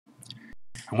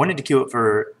I wanted to queue it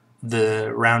for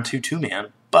the round 2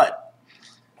 2-man, but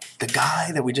the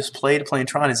guy that we just played playing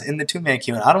Tron is in the 2-man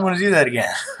queue, and I don't want to do that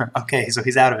again. Okay, so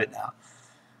he's out of it now.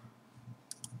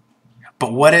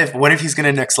 But what if he's going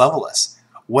to next level us?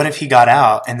 What if he got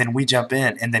out, and then we jump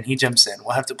in, and then he jumps in?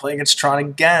 We'll have to play against Tron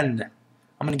again.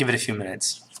 I'm going to give it a few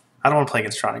minutes. I don't want to play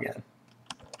against Tron again.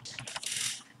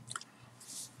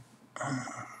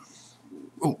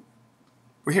 Ooh,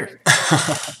 we're here.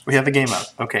 We have a game up.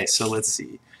 Okay, so let's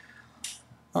see.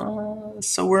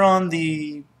 So we're on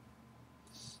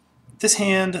this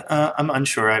hand. I'm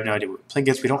unsure. I have no idea what we're playing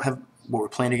against. We don't have what we're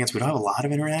playing against. We don't have a lot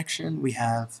of interaction. We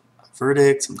have a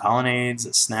Verdict, some Colonnades,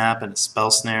 a Snap, and a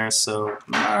Spell Snare. So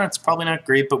it's probably not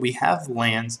great, but we have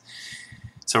lands,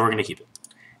 so we're going to keep it.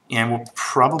 And we're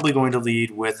probably going to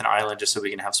lead with an island just so we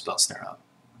can have Spell Snare up.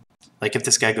 Like if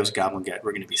this guy goes Goblin Get,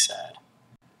 we're going to be sad.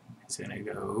 He's going to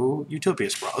go Utopia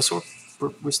Sprawl. So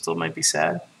we still might be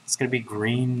sad. It's going to be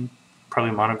green,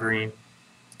 probably mono green.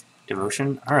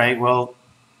 Devotion. All right, well,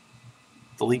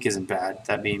 the leak isn't bad.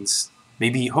 That means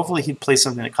maybe, hopefully he'd play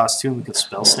something that costs 2 and we could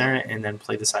Spell Snare it and then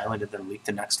play this island and then leak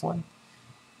the next one.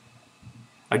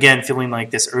 Again, feeling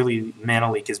like this early mana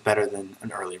leak is better than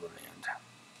an early remand.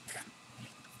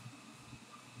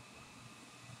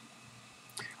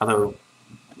 Although,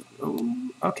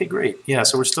 okay, great. Yeah,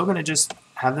 so we're still going to just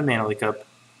have the mana leak up. And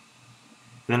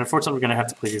then unfortunately we're going to have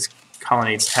to play these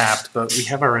Colonnades tapped, but we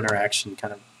have our interaction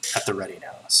kind of at the ready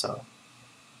now, so.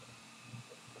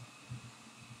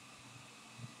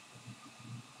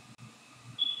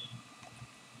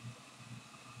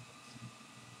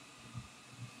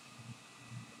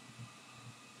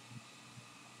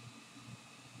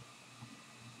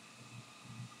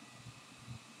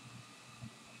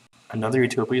 Another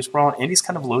Utopia Sprawl, and he's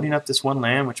kind of loading up this one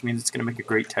land, which means it's going to make a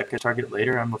great tech target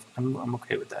later. I'm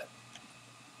okay with that.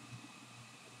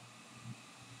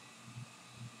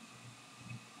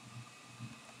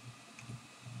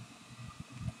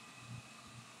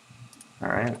 All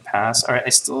right, pass. All right, I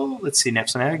still, let's see,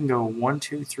 next. So now I can go 1,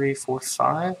 2, 3, 4,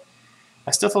 5.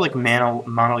 I still feel like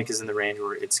Mono Leak is in the range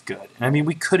where it's good. And I mean,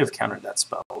 we could have countered that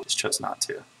spell, we just chose not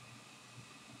to.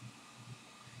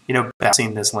 You know,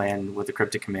 balancing this land with the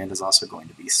Cryptic Command is also going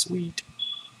to be sweet.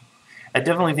 I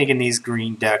definitely think in these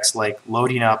green decks, like,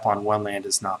 loading up on one land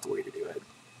is not the way to do it.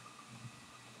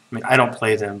 I mean, I don't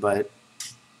play them, but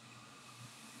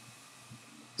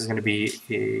there's going to be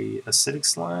a Acidic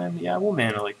Slime. Yeah, we'll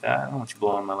mana like that. I don't want you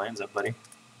blowing my lands up, buddy.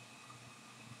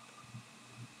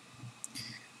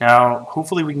 Now,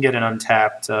 hopefully we can get an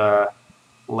untapped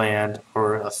land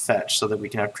or a fetch so that we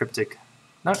can have Cryptic.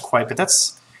 Not quite, but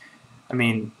that's... I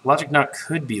mean, Logic Knot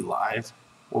could be live.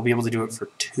 We'll be able to do it for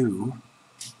 2.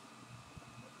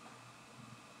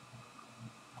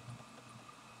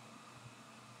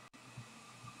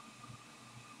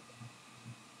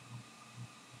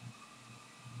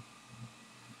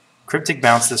 Cryptic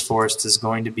Bounce this Forest is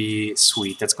going to be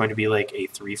sweet. That's going to be like a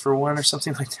 3-for-1 or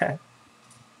something like that.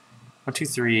 1, 2,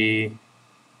 3,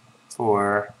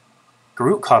 4.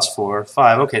 Garroot costs 4,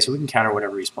 5. Okay, so we can counter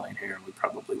whatever he's playing here, and we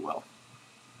probably will.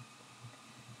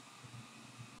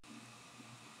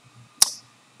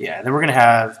 Yeah, then we're going to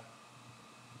have,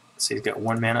 let's see, he's got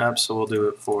 1 mana up, so we'll do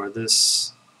it for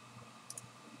this,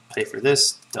 pay for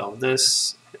this, delve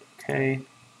this, okay.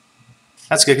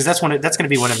 That's good, because that's going to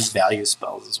be one of his value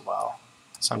spells as well.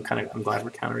 So I'm glad we're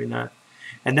countering that.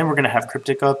 And then we're going to have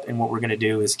Cryptic up, and what we're going to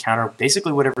do is counter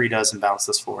basically whatever he does and bounce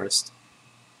this Forest.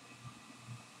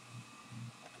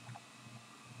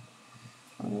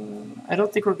 I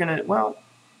don't think we're going to, well,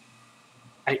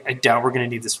 I doubt we're going to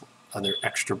need this other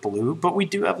extra blue, but we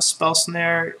do have a Spell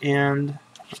Snare, and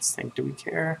let's think, do we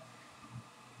care?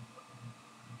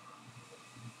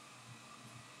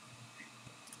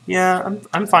 Yeah,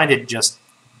 I'm fine to just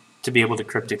to be able to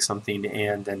Cryptic something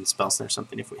and then Spell Snare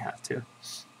something if we have to.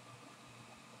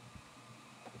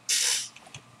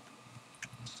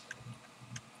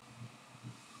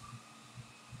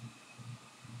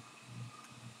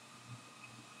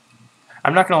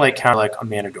 I'm not going to like counter like a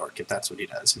Mana Dork if that's what he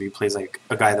does. If he plays like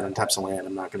a guy that untaps a land,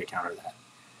 I'm not going to counter that.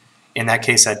 In that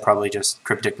case, I'd probably just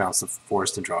Cryptic Bounce the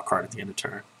Forest and draw a card at the end of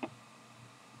turn.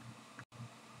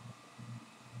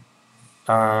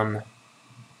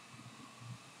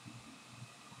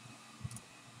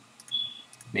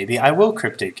 Maybe I will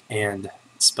Cryptic and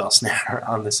Spell Snare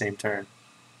on the same turn.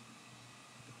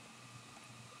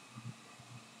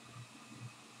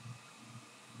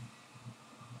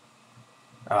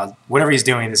 Whatever he's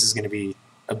doing, this is going to be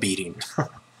a beating.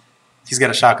 He's got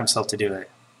to shock himself to do it.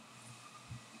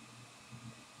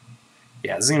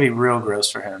 Yeah, this is going to be real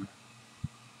gross for him.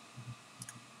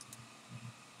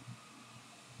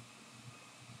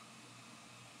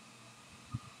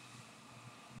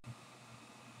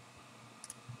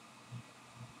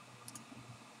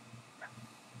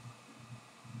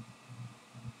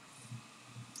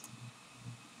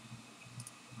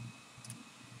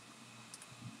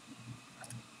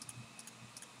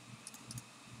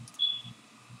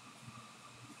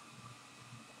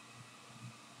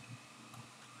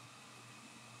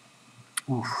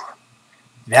 Oof.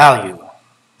 Value.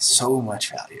 So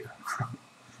much value.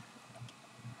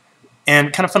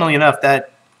 And kind of funnily enough,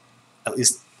 that, at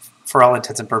least for all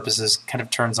intents and purposes, kind of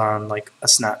turns on like a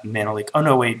snap mana leak. Oh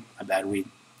no, wait, my bad. We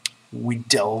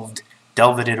delved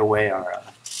it away our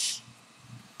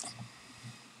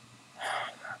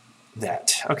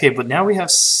that. Okay, but now we have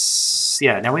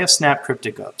now we have Snap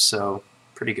Cryptic up, so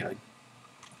pretty good.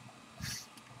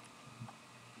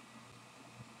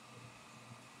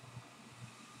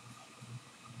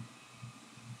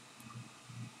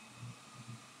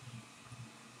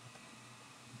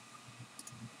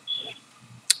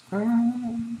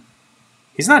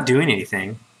 He's not doing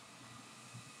anything.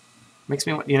 Makes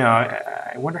me, you know,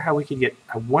 I wonder how we could get.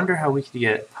 I wonder how we could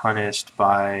get punished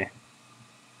by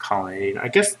Colonnade. I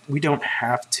guess we don't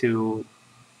have to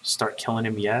start killing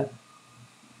him yet.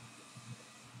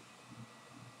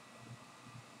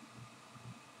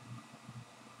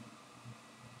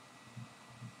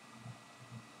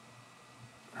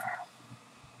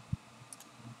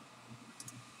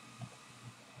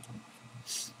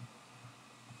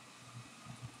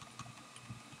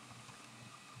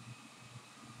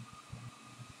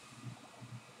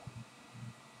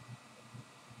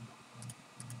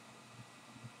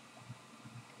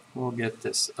 We'll get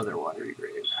this other watery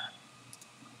grave.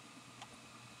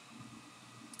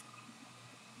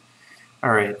 All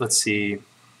right, let's see.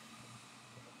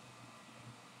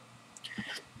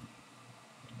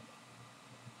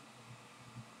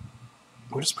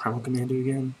 What does Primal Command do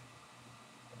again?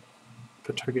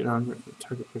 Put target on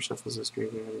target push shuffles this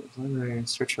graveyard library.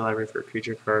 Search your library for a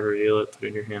creature card, reveal it, put it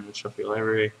in your hand, and shuffle your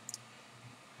library.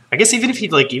 I guess even if he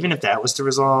even if that was to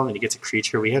resolve and he gets a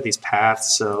creature, we have these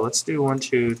paths. So let's do 1,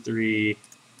 2, 3,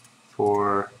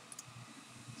 4,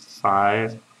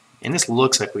 5, and this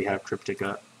looks like we have Cryptic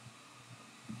up.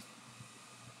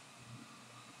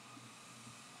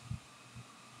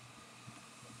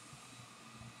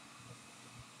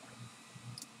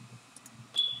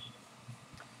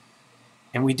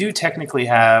 And we do technically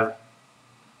have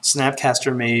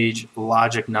Snapcaster Mage,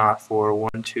 Logic Knot for 1,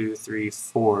 2, 3,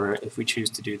 4 if we choose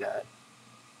to do that.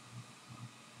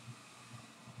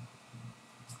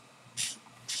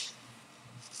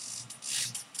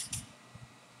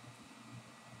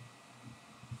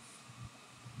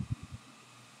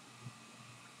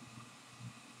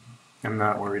 I'm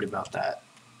not worried about that.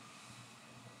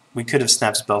 We could have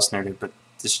Snap Spell Snared it, but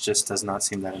this just does not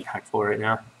seem that impactful right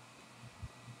now.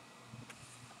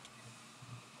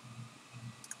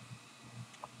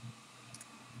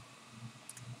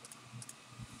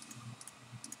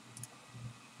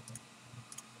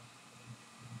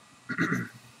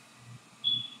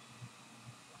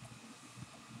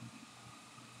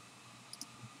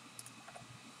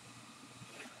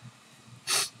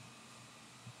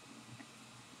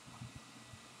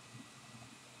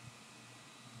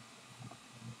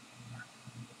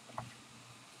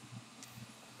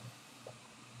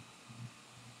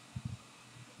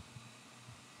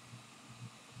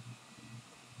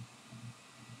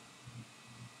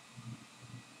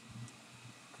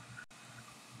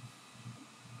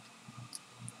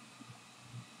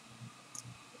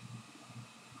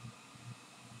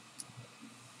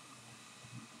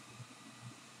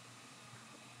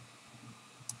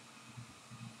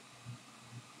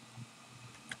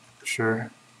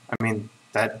 Sure. I mean,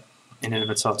 that in and of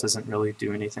itself doesn't really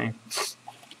do anything.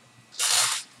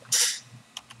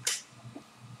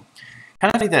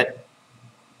 Kind of think that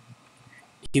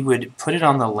he would put it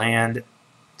on the land.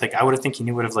 Like, I would have think he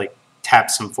would have like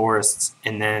tapped some forests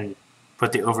and then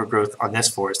put the overgrowth on this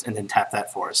forest and then tap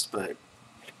that forest. But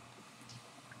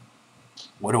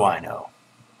what do I know?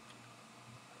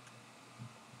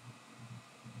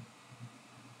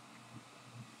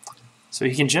 So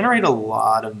he can generate a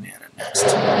lot of mana next.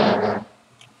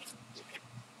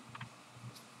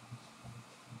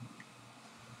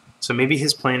 So maybe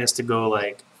his plan is to go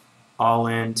like all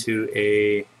into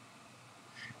a.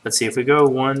 Let's see, if we go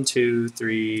 1, 2,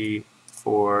 3,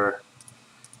 4,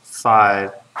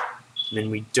 5, then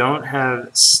we don't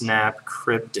have Snap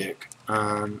Cryptic.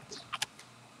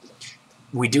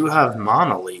 We do have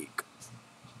Mana Leak.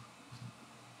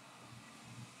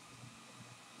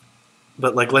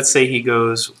 But like, let's say he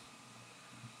goes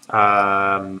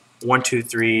 1, 2,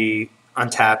 3,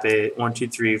 untap it, 1, 2,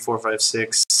 3, 4, 5,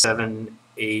 6, 7,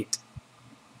 8,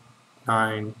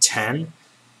 9, 10.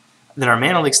 Then our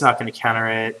Mana Leak's not going to counter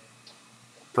it.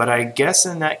 But I guess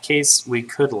in that case, we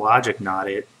could Logic Knot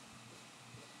it.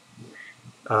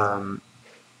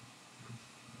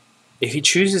 If he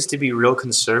chooses to be real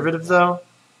conservative, though,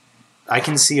 I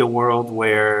can see a world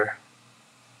where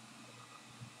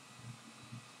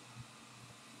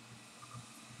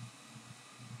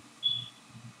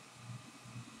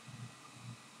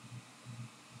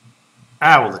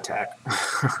We'll attack.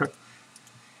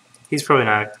 He's probably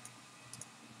not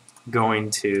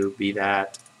going to be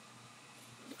that.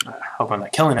 Hope I'm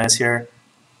not killing us here.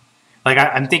 Like,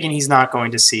 I'm thinking he's not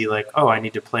going to see, like, oh, I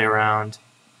need to play around.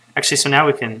 Actually, so now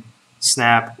we can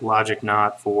snap Logic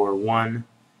Knot for 1,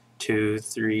 2,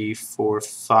 3, 4,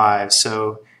 5.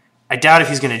 So I doubt if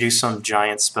he's going to do some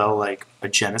giant spell like a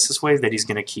Genesis Wave that he's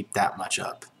going to keep that much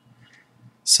up.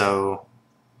 So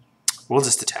we'll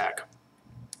just attack.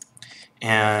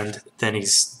 And then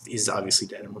he's obviously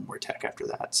dead and one more attack after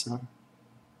that. So,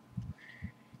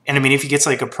 and I mean, if he gets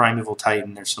like a Primeval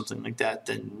Titan or something like that,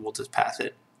 then we'll just path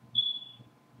it.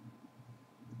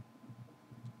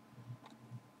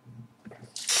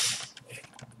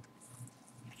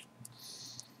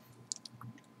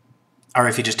 Or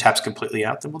if he just taps completely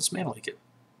out, then we'll just Mana Leak it.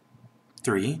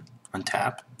 3,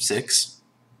 untap, 6.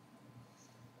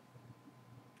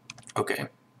 Okay.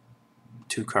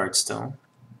 2 cards still.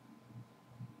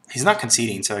 He's not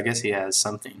conceding, so I guess he has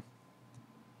something.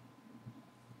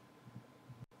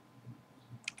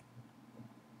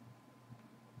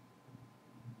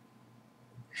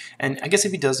 And I guess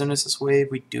if he does notice this wave,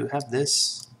 we do have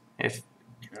this. If,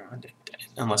 you know,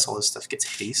 unless all this stuff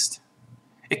gets haste.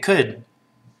 It could.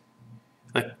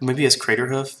 Like, maybe as Crater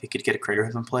Hoof, he could get a Crater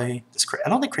Hoof in play. I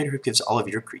don't think Crater Hoof gives all of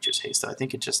your creatures haste, though. I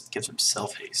think it just gives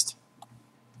himself haste.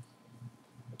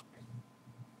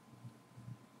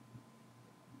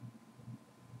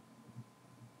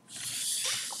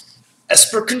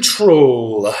 Esper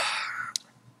Control. I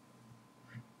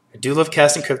do love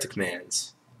casting Cryptic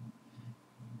Commands.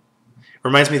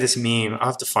 Reminds me of this meme. I'll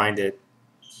have to find it.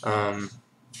 All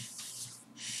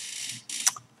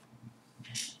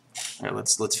right,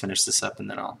 let's finish this up and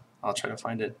then I'll try to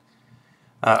find it.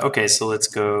 Okay, so let's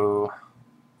go.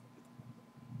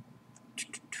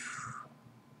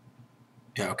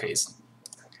 Yeah, okay, he's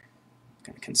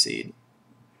gonna concede.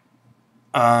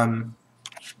 All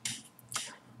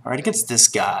right, against this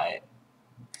guy,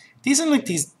 these are like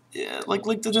these like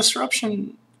the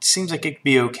disruption seems like it could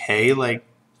be okay. Like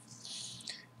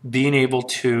being able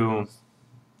to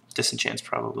disenchant's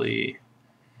probably.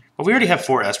 But we already have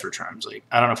 4 Esper Charms. Like,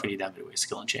 I don't know if we need that many ways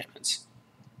skill enchantments.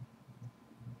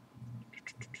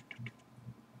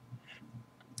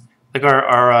 Like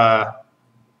our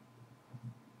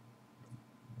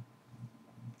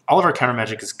all of our counter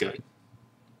magic is good.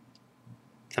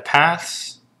 The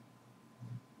paths,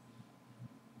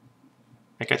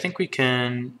 like I think we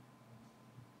can.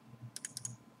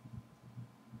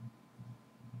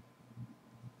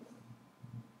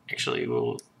 Actually,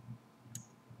 we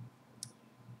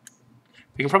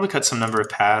can probably cut some number of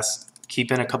paths,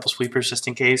 keep in a couple sweepers just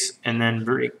in case, and then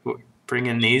bring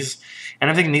in these. And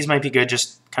I'm thinking these might be good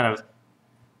just kind of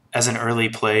as an early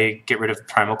play, get rid of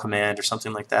Primal Command or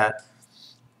something like that.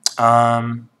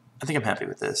 I think I'm happy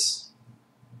with this.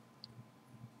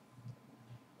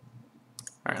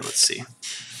 All right, let's see.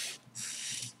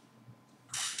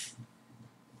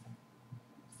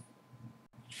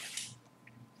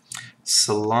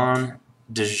 Salon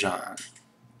de Jean.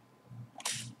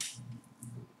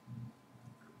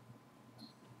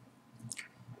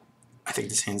 I think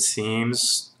this hand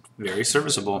seems very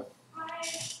serviceable.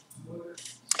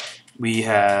 We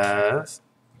have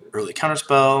early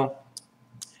counterspell,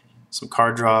 some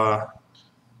card draw,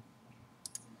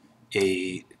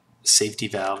 a safety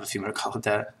valve, if you want to call it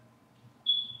that.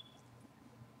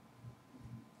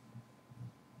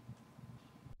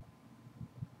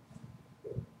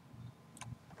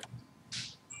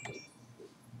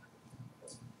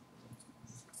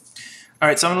 All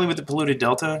right, so I'm going to leave with the Polluted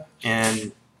Delta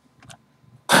and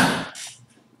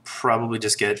probably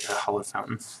just get a Hallowed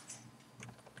Fountain.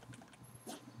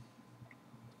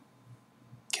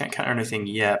 Can't counter anything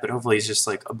yet, but hopefully it's just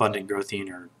like Abundant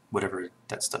Growthine or whatever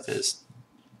that stuff is.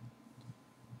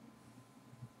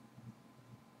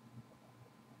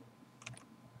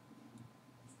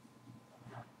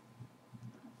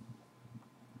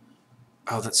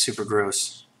 Oh, that's super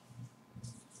gross.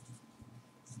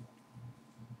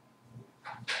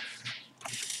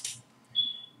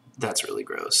 That's really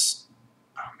gross.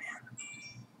 Oh, man.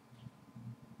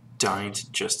 Dying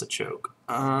to just a choke.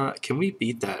 Can we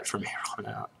beat that from here on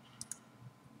out?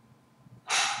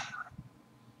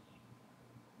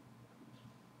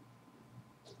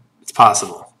 It's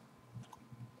possible.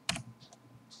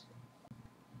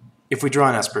 If we draw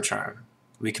an Esper Charm,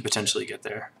 we could potentially get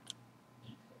there.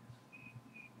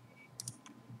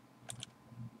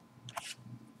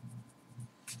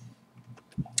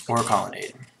 Or a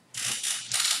Colonnade.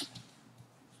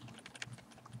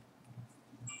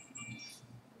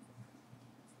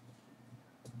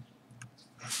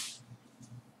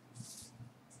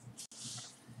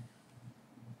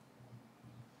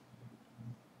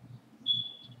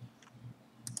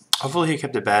 Hopefully he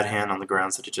kept a bad hand on the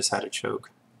grounds that it just had a choke.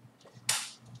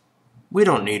 We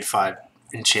don't need 5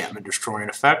 enchantment destroying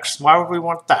effects. Why would we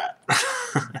want that?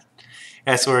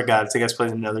 I swear to God, if the guy's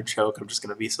playing another choke, I'm just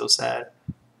going to be so sad.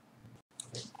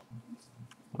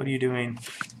 What are you doing?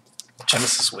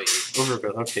 Genesis Wave.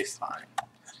 Overgrowth. Okay, fine.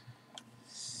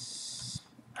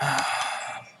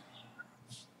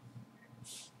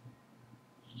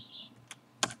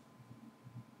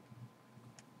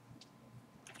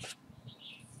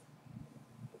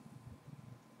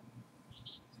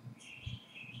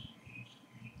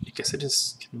 I guess I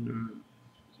just can...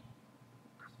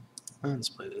 Let's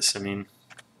play this. I mean...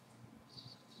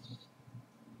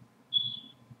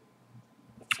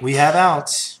 We have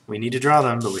outs. We need to draw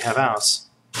them, but we have outs.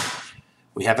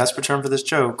 We have Esper turn for this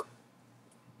choke.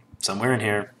 Somewhere in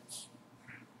here.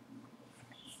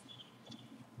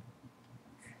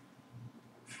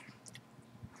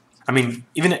 I mean,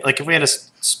 even like if we had a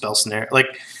spell snare,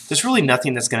 like there's really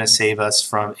nothing that's going to save us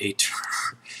from a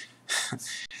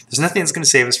there's nothing that's going to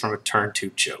save us from a turn 2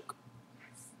 choke.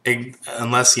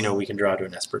 Unless, you know, we can draw to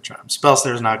an Esper Charm. Spell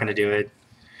snare is not going to do it.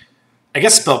 I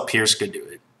guess Spell Pierce could do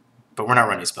it, but we're not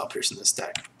running Spell Pierce in this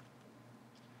deck.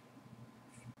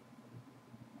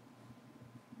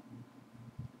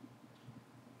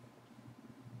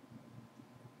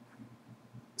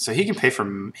 So he can pay for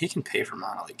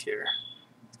Mana Leak here.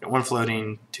 He's got 1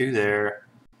 floating, 2 there.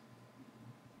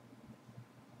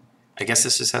 I guess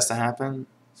this just has to happen.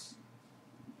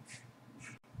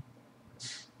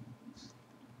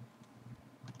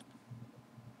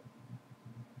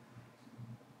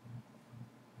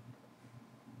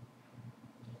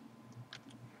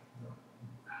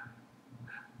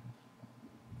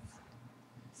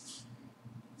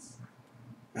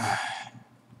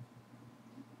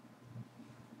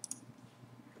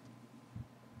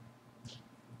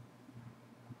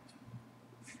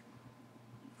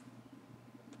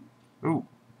 Ooh.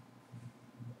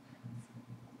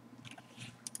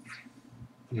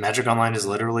 Magic Online is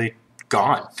literally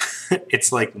gone.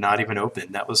 It's like not even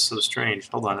open. That was so strange.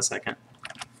 Hold on a second.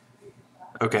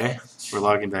 Okay, we're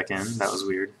logging back in. That was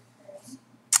weird.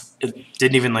 It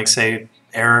didn't even like say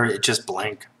error. It just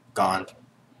blank. Gone.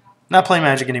 Not playing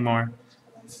Magic anymore.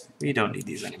 We don't need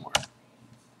these anymore.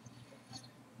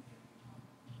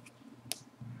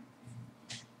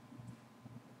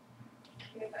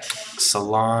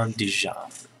 Salon Dijon.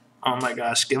 Oh my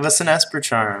gosh, give us an Esper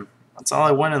Charm. That's all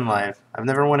I want in life. I've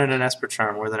never wanted an Esper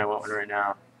Charm more than I want one right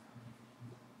now.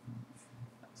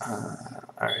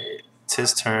 Alright, it's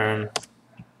his turn.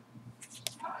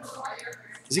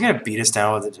 Is he going to beat us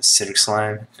down with a Acidic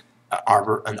Slime,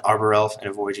 an Arbor Elf, and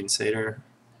a Voyaging Satyr?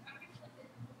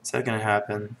 Is that going to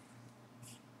happen?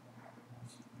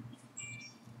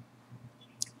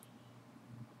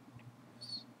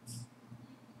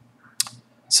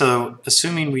 So,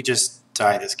 assuming we just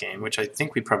die this game, which I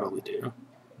think we probably do,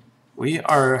 we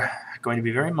are going to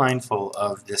be very mindful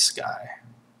of this guy.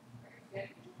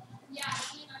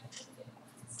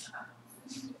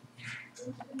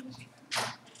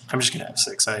 I'm just going to have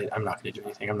 6. I'm not going to do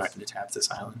anything. I'm not going to tap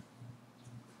this island.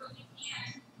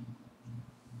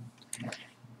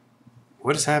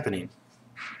 What is happening?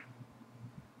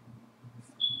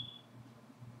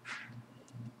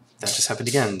 That just happened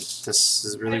again. This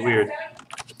is really weird.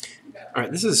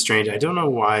 Alright, this is strange. I don't know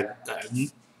why.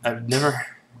 I've never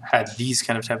had these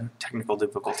kind of technical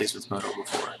difficulties with Moto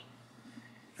before.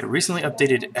 It recently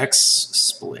updated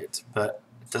XSplit, but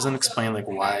it doesn't explain like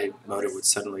why Moto would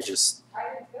suddenly just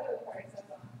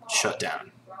shut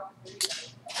down.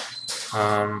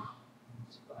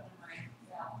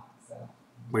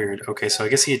 Weird. Okay, so I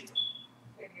guess he...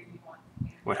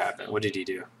 What happened? What did he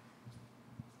do?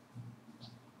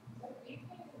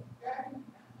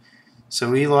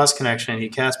 So he lost connection. He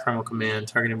cast Primal Command,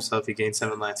 target himself. He gained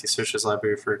 7 life. He searched his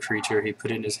library for a creature. He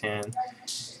put it in his hand.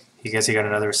 He guess he got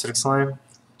another Acidic Slime.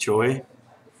 Joy.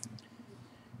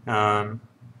 Well,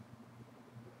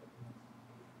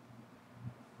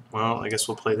 I guess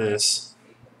we'll play this.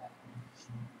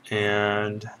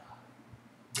 And...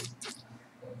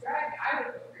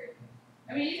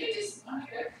 I mean, you could just...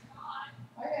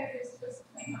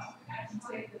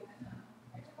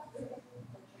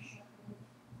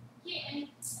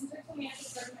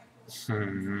 So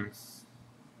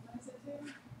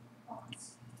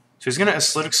he's gonna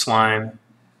Acidic Slime,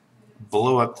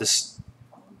 blow up this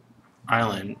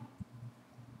island.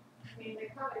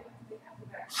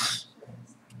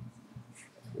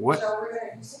 What?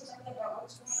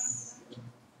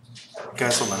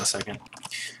 Guys, hold on a second.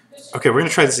 Okay, we're gonna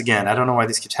try this again. I don't know why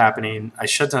this keeps happening. I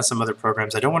shut down some other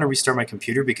programs. I don't want to restart my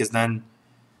computer because then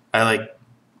I like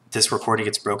this recording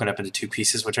gets broken up into 2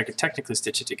 pieces, which I could technically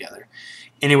stitch it together.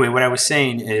 Anyway, what I was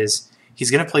saying is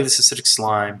he's going to play this acidic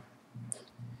slime,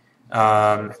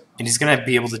 and he's going to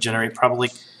be able to generate probably...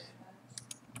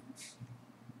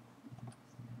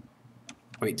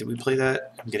 Wait, did we play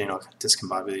that? I'm getting all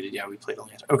discombobulated. Yeah, we played a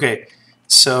land. Okay,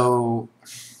 so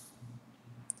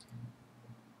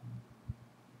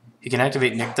he can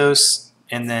activate Nykthos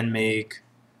and then make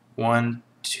 1,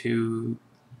 2,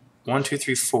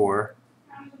 3, 4.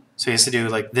 So he has to do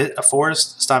like this, a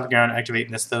forest, stomp the ground,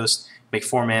 activate Nykthos, make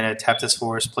 4 mana, tap this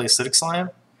forest, play Acidic Slime.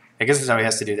 I guess that's how he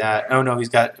has to do that. Oh no, he's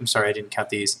got. I'm sorry, I didn't count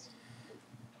these.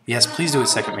 Yes, please do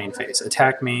his second main phase.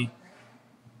 Attack me.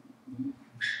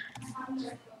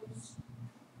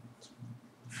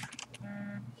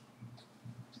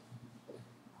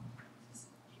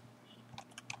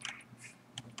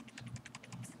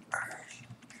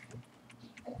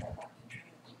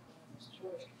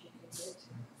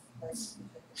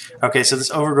 Okay, so this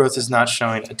overgrowth is not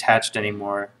showing attached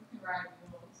anymore.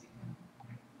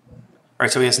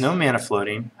 Alright, so he has no mana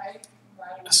floating,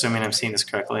 assuming I'm seeing this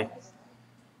correctly.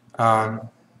 Alright,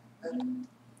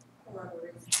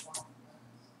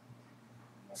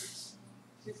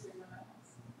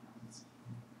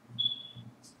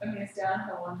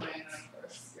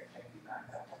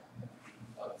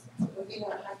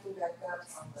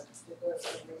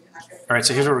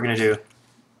 so here's what we're going to do.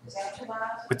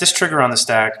 With this trigger on the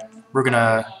stack, we're going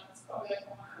to...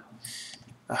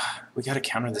 we got to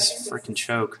counter this freaking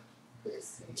choke.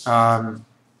 So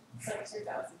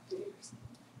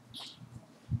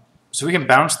we can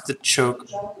bounce the choke.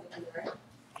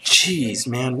 Jeez,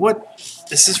 man, what?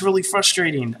 This is really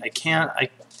frustrating. I can't...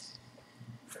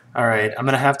 Alright, I'm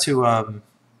going to have to... I'm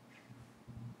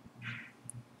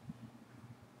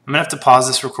going to have to pause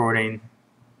this recording,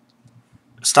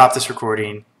 stop this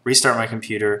recording, restart my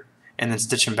computer, and then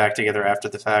stitch them back together after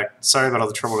the fact. Sorry about all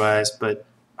the trouble, guys, but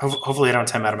hopefully I don't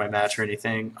time out of my match or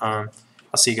anything. I'll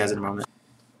see you guys in a moment.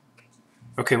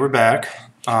 Okay, we're back.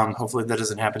 Hopefully that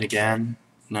doesn't happen again.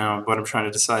 Now, what I'm trying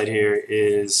to decide here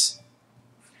is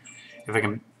if I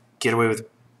can get away with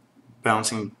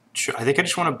bouncing. I think I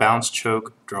just want to bounce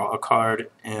choke, draw a card,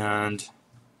 and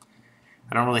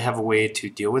I don't really have a way to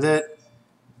deal with it.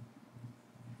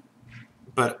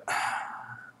 But I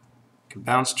can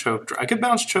bounce choke. I could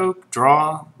bounce choke,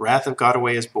 draw, Wrath of God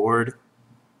away is board,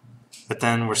 but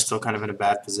then we're still kind of in a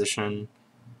bad position.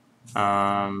 What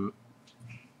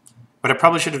I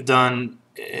probably should have done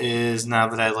is, now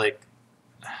that I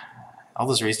all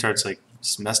those restarts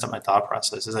just messed up my thought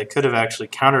process, is I could have actually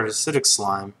countered Acidic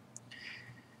Slime,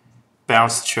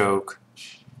 bounced choke.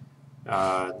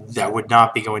 That would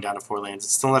not be going down to 4 lands.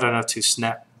 It's still not enough to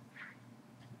snap.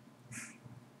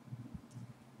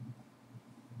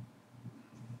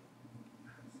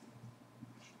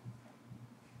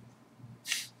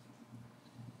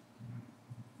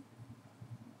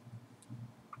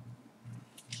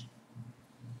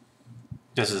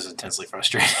 This is intensely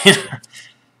frustrating.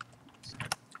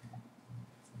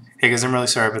 Hey guys, I'm really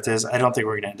sorry about this. I don't think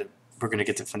we're gonna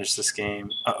get to finish this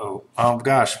game. Uh-oh. Oh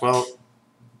gosh, well,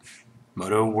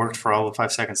 Moto worked for all of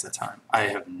 5 seconds that time. I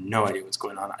have no idea what's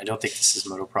going on. I don't think this is a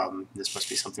Moto problem. This must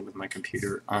be something with my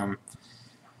computer. I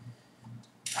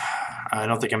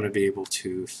don't think I'm gonna be able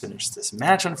to finish this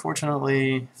match,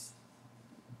 unfortunately.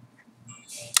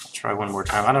 I'll try one more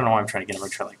time. I don't know why I'm trying to get him. I'll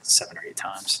try like 7 or 8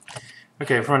 times.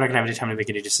 Okay, we're not gonna have any time to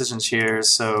make any decisions here,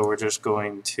 so we're just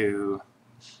going to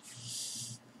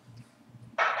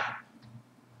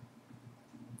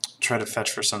try to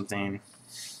fetch for something.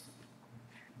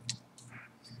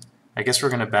 I guess we're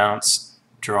gonna bounce,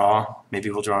 draw.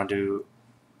 Maybe we'll draw and do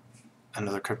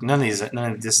another crypt. None of these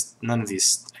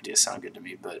ideas sound good to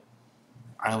me, but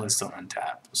islands don't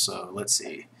untap. So let's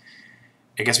see.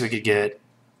 I guess we could get.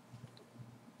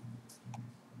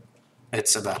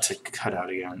 It's about to cut out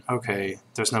again. Okay,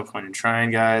 there's no point in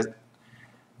trying, guys.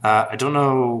 I don't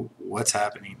know what's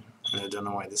happening. I don't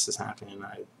know why this is happening.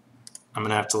 I'm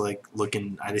gonna have to look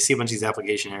in. I see a bunch of these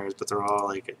application errors, but they're all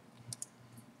at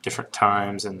different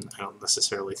times, and I don't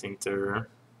necessarily think they're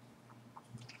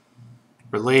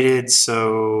related.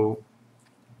 So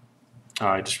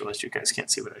I just realized you guys can't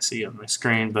see what I see on my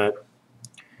screen, but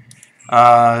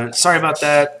sorry about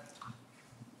that.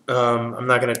 I'm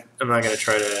not gonna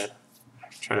try to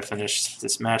finish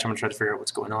this match. I'm gonna try to figure out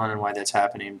what's going on and why that's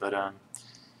happening. But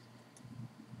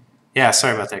yeah,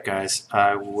 sorry about that, guys.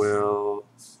 I will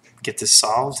get this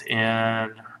solved,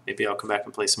 and maybe I'll come back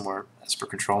and play some more Esper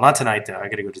Control. Not tonight, though. I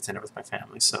gotta go to dinner with my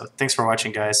family. So thanks for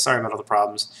watching, guys. Sorry about all the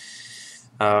problems.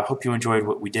 Hope you enjoyed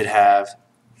what we did have,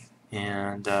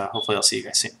 and hopefully I'll see you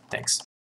guys soon. Thanks.